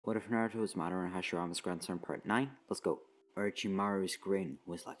What if Naruto was Madara and Hashirama's grandson part 9? Let's go. Orochimaru's grin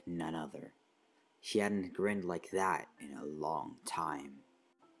was like none other. He hadn't grinned like that in a long time.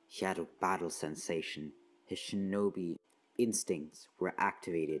 He had a battle sensation. His shinobi instincts were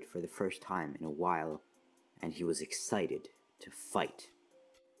activated for the first time in a while, and he was excited to fight.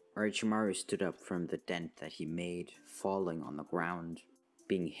 Orochimaru stood up from the dent that he made, falling on the ground,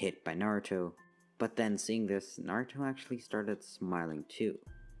 being hit by Naruto. But then seeing this, Naruto actually started smiling too.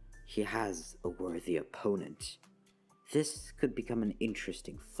 He has a worthy opponent. This could become an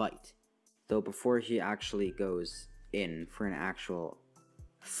interesting fight. Though before he actually goes in for an actual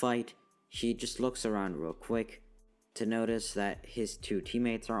fight, he just looks around real quick to notice that his two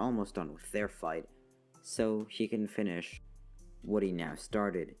teammates are almost done with their fight, so he can finish what he now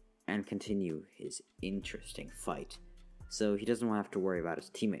started and continue his interesting fight. So he doesn't have to worry about his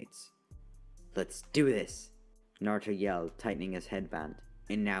teammates. Let's do this! Naruto yelled, tightening his headband,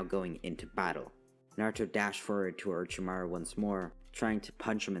 and now going into battle. Naruto dashed forward to Orochimaru once more, trying to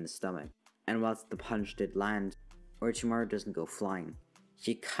punch him in the stomach. And whilst the punch did land, Orochimaru doesn't go flying.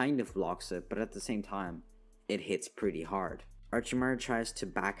 He kind of blocks it, but at the same time, it hits pretty hard. Orochimaru tries to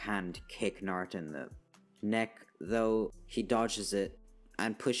backhand kick Naruto in the neck, though he dodges it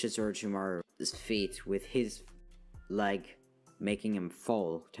and pushes Orochimaru's feet with his leg, making him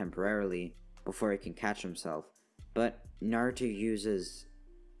fall temporarily before he can catch himself. But Naruto uses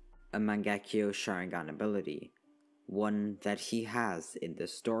a Mangekyo Sharingan ability, one that he has in the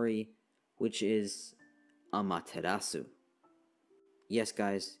story, which is Amaterasu. Yes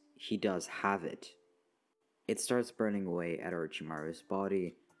guys, he does have it. It starts burning away at Orochimaru's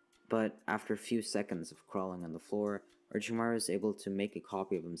body, but after a few seconds of crawling on the floor, Orochimaru is able to make a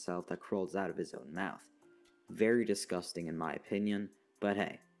copy of himself that crawls out of his own mouth. Very disgusting in my opinion, but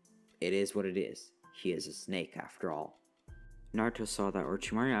hey, it is what it is. He is a snake after all. Naruto saw that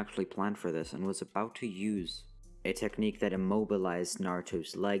Orochimaru actually planned for this and was about to use a technique that immobilized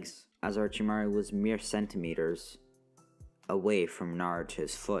Naruto's legs, as Orochimaru was mere centimeters away from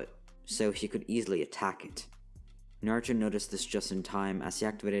Naruto's foot, so he could easily attack it. Naruto noticed this just in time as he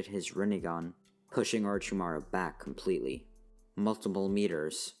activated his Rinnegan, pushing Orochimaru back completely. Multiple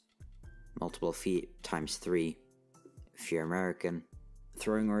meters, multiple feet times 3, if you're American,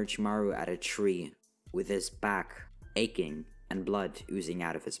 throwing Orochimaru at a tree with his back aching and blood oozing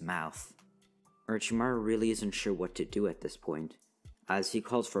out of his mouth. Orochimaru really isn't sure what to do at this point, as he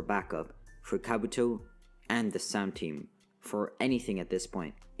calls for backup for Kabuto and the sound team, for anything at this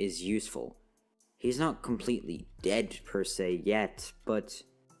point is useful. He's not completely dead per se yet, but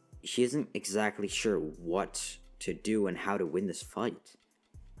he isn't exactly sure what to do and how to win this fight.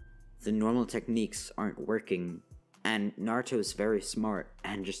 The normal techniques aren't working, and Naruto is very smart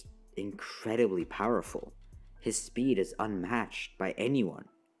and just incredibly powerful. His speed is unmatched by anyone.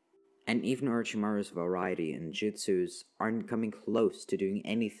 And even Orochimaru's variety in jutsus aren't coming close to doing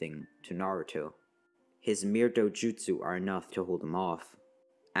anything to Naruto. His mere dojutsu are enough to hold him off.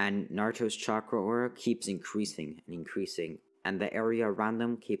 And Naruto's chakra aura keeps increasing and increasing, and the area around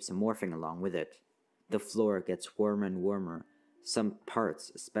them keeps morphing along with it. The floor gets warmer and warmer. Some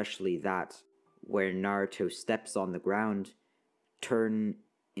parts, especially that where Naruto steps on the ground, turn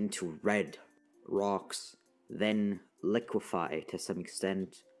into red rocks, then liquefy to some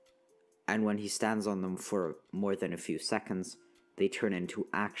extent, and when he stands on them for more than a few seconds, they turn into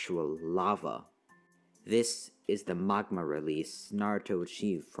actual lava. This is the magma release Naruto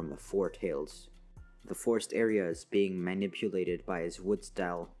achieved from the Four Tails. The forest area is being manipulated by his wood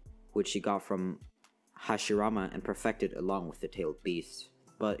style, which he got from Hashirama and perfected along with the tailed beast,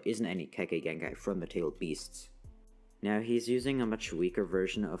 but isn't any Kekkei Genkai from the tailed beasts. Now he's using a much weaker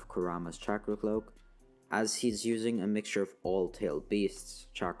version of Kurama's chakra cloak, as he's using a mixture of all tailed beasts'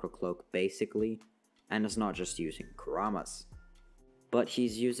 chakra cloak basically, and is not just using Kurama's, but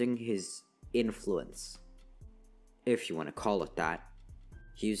he's using his influence, if you want to call it that.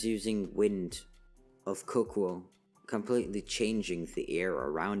 He's using wind of Kokuo, completely changing the air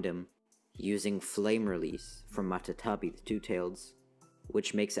around him, using flame release from Matatabi the Two-Taileds,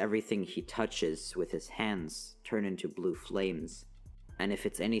 which makes everything he touches with his hands turn into blue flames, and if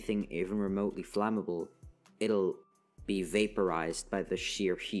it's anything even remotely flammable, it'll be vaporized by the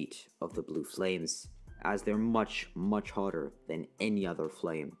sheer heat of the blue flames, as they're much hotter than any other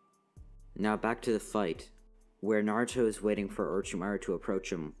flame. Now back to the fight, where Naruto is waiting for Orochimaru to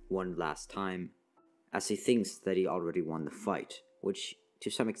approach him one last time, as he thinks that he already won the fight, which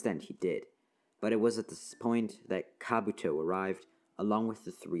to some extent he did. But it was at this point that Kabuto arrived, along with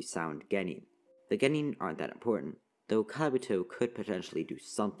the 3 sound genin. The genin aren't that important, though Kabuto could potentially do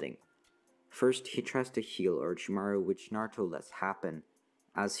something. First, he tries to heal Orochimaru, which Naruto lets happen,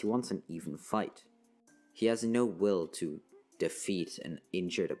 as he wants an even fight. He has no will to defeat an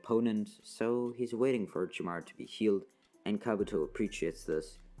injured opponent, so he's waiting for Orochimaru to be healed, and Kabuto appreciates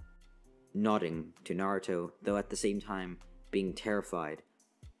this, nodding to Naruto, though at the same time being terrified,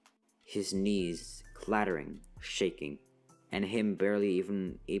 his knees clattering, shaking, and him barely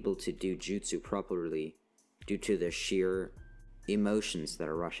even able to do jutsu properly due to the sheer emotions that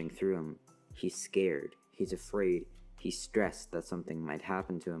are rushing through him. He's scared, he's afraid, he's stressed that something might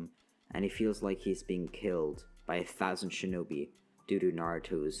happen to him, and he feels like he's being killed by 1,000 shinobi due to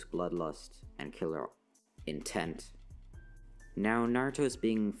Naruto's bloodlust and killer intent. Now, Naruto is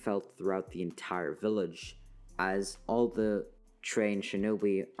being felt throughout the entire village, as all the trained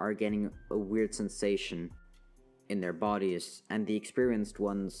shinobi are getting a weird sensation in their bodies, and the experienced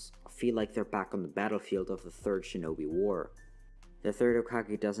ones feel like they're back on the battlefield of the Third Shinobi War. The third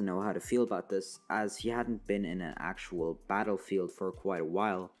Hokage doesn't know how to feel about this, as he hadn't been in an actual battlefield for quite a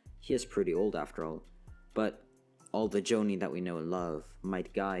while. He is pretty old after all. But all the Jonin that we know and love,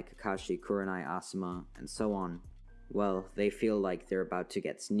 Might Guy, Kakashi, Kurenai, Asuma, and so on, well, they feel like they're about to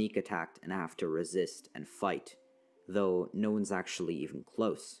get sneak attacked and have to resist and fight, though no one's actually even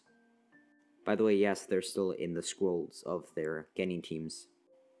close. By the way, yes, they're still in the scrolls of their Genin teams,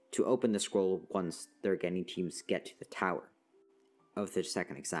 to open the scroll once their Genin teams get to the tower of the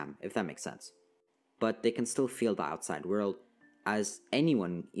second exam, if that makes sense. But they can still feel the outside world, as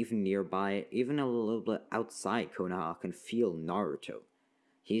anyone, even nearby, even a little bit outside Konoha, can feel Naruto.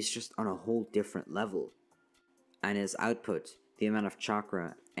 He's just on a whole different level. And his output, the amount of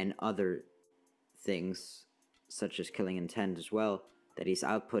chakra and other things, such as killing intent as well, that he's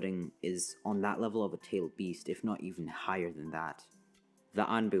outputting is on that level of a tailed beast, if not even higher than that. The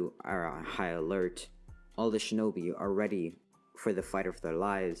Anbu are on high alert, all the shinobi are ready for the fight of their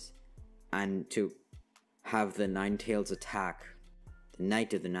lives, and to have the Nine Tails attack, the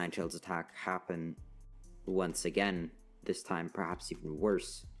night of the Nine Tails attack, happen once again, this time perhaps even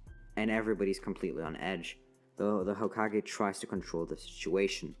worse, and everybody's completely on edge, though the Hokage tries to control the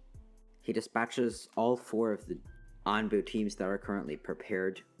situation. He dispatches all 4 of the Anbu teams that are currently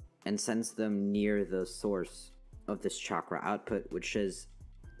prepared and sends them near the source of this chakra output, which is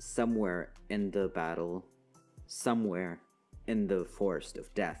somewhere in the battle, somewhere in the forest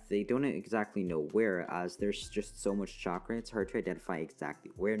of death. They don't exactly know where, as there's just so much chakra, it's hard to identify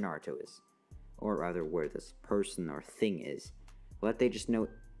exactly where Naruto is, or rather where this person or thing is, but they just know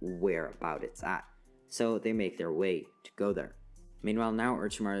where about it's at, so they make their way to go there. Meanwhile, now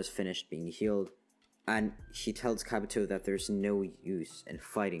Orochimaru is finished being healed, and he tells Kabuto that there's no use in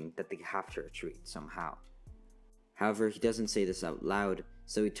fighting, that they have to retreat somehow. However, he doesn't say this out loud,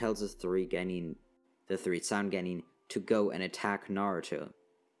 so he tells the 3 Sound Genin, to go and attack Naruto.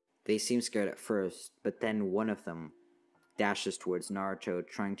 They seem scared at first, but then one of them dashes towards Naruto,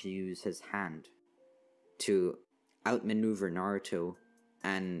 trying to use his hand to outmaneuver Naruto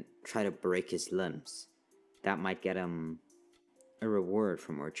and try to break his limbs. That might get him a reward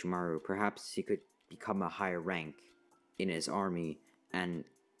from Orochimaru. Perhaps he could become a higher rank in his army and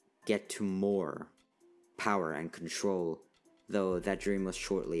get to more power and control, though that dream was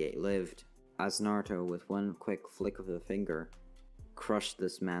shortly lived, as Naruto, with one quick flick of the finger, crushed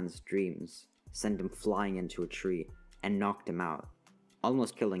this man's dreams, sent him flying into a tree, and knocked him out,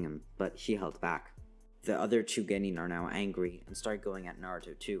 almost killing him, but he held back. The other 2 Genin are now angry and start going at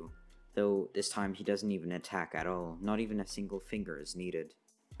Naruto too, though this time he doesn't even attack at all, not even a single finger is needed,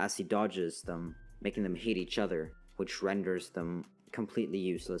 as he dodges them, making them hate each other, which renders them completely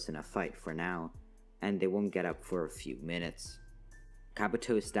useless in a fight for now, and they won't get up for a few minutes.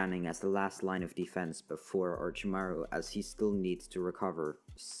 Kabuto is standing as the last line of defense before Orochimaru, as he still needs to recover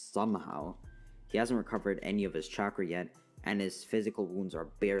somehow. He hasn't recovered any of his chakra yet, and his physical wounds are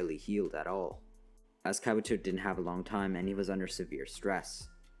barely healed at all, as Kabuto didn't have a long time and he was under severe stress.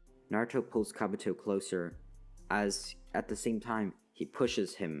 Naruto pulls Kabuto closer, as at the same time he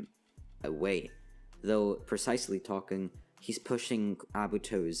pushes him away, though precisely talking, he's pushing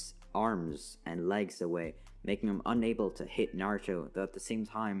Kabuto's arms and legs away, making him unable to hit Naruto, though at the same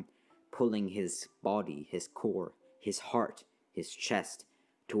time pulling his body, his core, his heart, his chest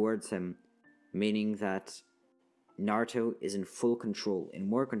towards him, meaning that Naruto is in full control, in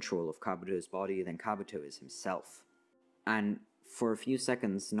more control of Kabuto's body than Kabuto is himself. And for a few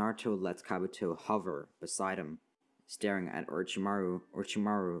seconds, Naruto lets Kabuto hover beside him, staring at Orochimaru,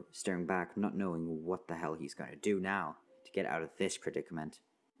 Orochimaru staring back, not knowing what the hell he's gonna do now to get out of this predicament.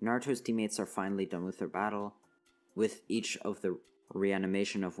 Naruto's teammates are finally done with their battle, with each of the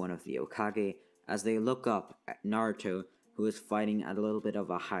reanimation of one of the Hokage, as they look up at Naruto, who is fighting at a little bit of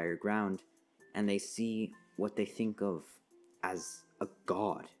a higher ground, and they see what they think of as a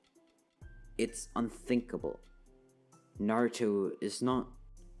god. It's unthinkable. Naruto is not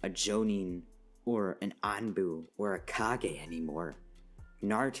a Jonin or an Anbu or a Kage anymore.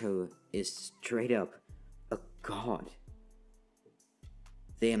 Naruto is straight up a god.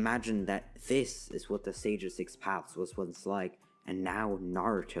 They imagined that this is what the Sage of Six Paths was once like, and now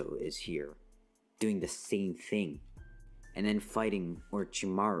Naruto is here, doing the same thing, and then fighting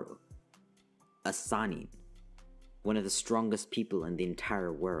Orochimaru, a Sannin, one of the strongest people in the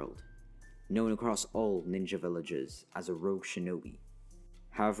entire world, known across all ninja villages as a rogue shinobi.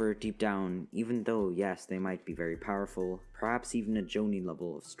 However, deep down, even though yes, they might be very powerful, perhaps even a Jonin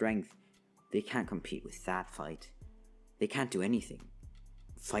level of strength, they can't compete with that fight. They can't do anything.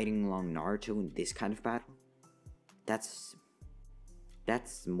 Fighting along Naruto in this kind of battle? That's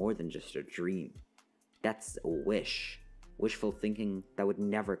more than just a dream. That's a wish. Wishful thinking that would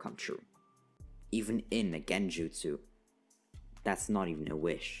never come true. Even in a genjutsu, that's not even a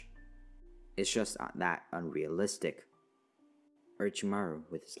wish. It's just that unrealistic. Orochimaru,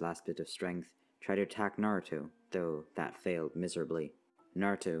 with his last bit of strength, tried to attack Naruto, though that failed miserably.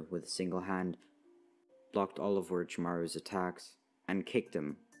 Naruto, with a single hand, blocked all of Orochimaru's attacks and kicked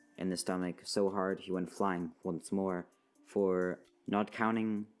him in the stomach so hard he went flying once more, for not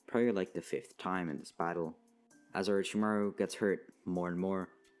counting probably like the 5th time in this battle. As Orochimaru gets hurt more and more,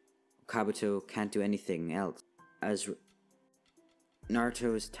 Kabuto can't do anything else, as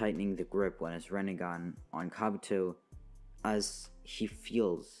Naruto is tightening the grip on his Rinnegan on Kabuto as he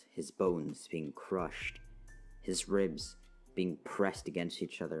feels his bones being crushed, his ribs being pressed against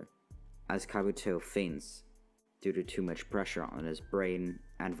each other, as Kabuto faints due to too much pressure on his brain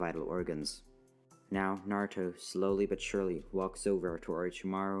and vital organs. Now Naruto slowly but surely walks over to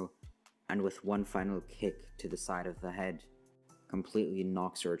Orochimaru and with one final kick to the side of the head, completely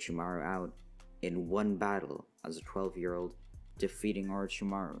knocks Orochimaru out in one battle as a 12-year-old, defeating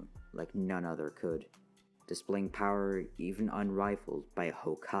Orochimaru like none other could, displaying power even unrivaled by a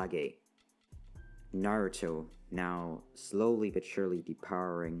Hokage. Naruto now slowly but surely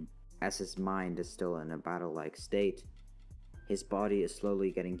depowering, as his mind is still in a battle-like state. His body is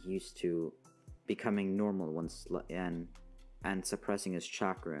slowly getting used to becoming normal once again, and suppressing his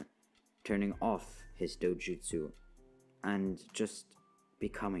chakra, turning off his dojutsu, and just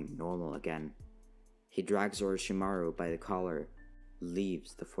becoming normal again. He drags Orochimaru by the collar,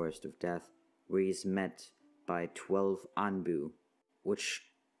 leaves the Forest of Death, where he is met by 12 Anbu, which,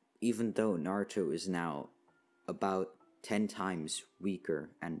 even though Naruto is now about 10 times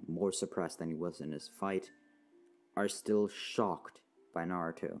weaker and more suppressed than he was in his fight, are still shocked by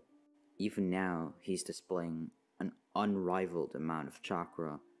Naruto. Even now, he's displaying an unrivaled amount of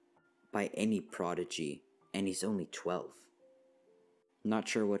chakra by any prodigy, and he's only 12. Not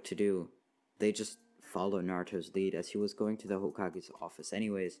sure what to do, they just follow Naruto's lead as he was going to the Hokage's office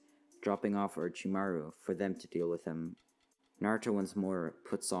anyways, dropping off Orochimaru for them to deal with him. Naruto once more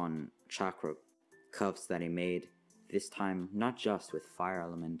puts on chakra cuffs that he made, this time not just with fire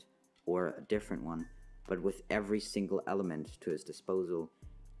element or a different one, but with every single element to his disposal,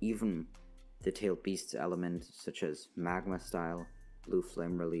 even the tailed beast's element such as magma style, blue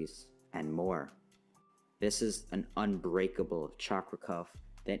flame release, and more. This is an unbreakable chakra cuff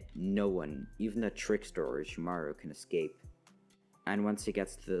that no one, even the trickster Orochimaru, can escape. And once he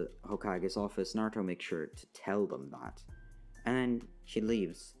gets to the Hokage's office, Naruto makes sure to tell them that. And then he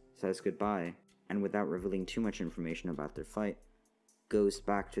leaves, says goodbye, and without revealing too much information about their fight, goes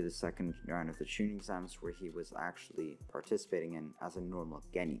back to the second round of the Chunin exams where he was actually participating in as a normal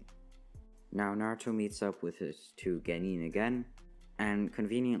genin. Now Naruto meets up with his 2 genin again, and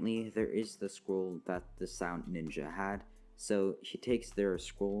conveniently there is the scroll that the Sound Ninja had, so he takes their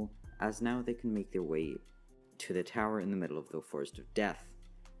scroll as now they can make their way to the tower in the middle of the Forest of Death.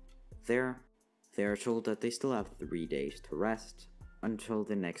 There, they are told that they still have 3 days to rest until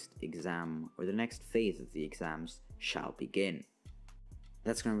the next exam, or the next phase of the exams, shall begin.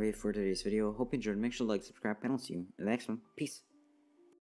 That's gonna be it for today's video. Hope you enjoyed. Make sure to like, subscribe, and I'll see you in the next one. Peace.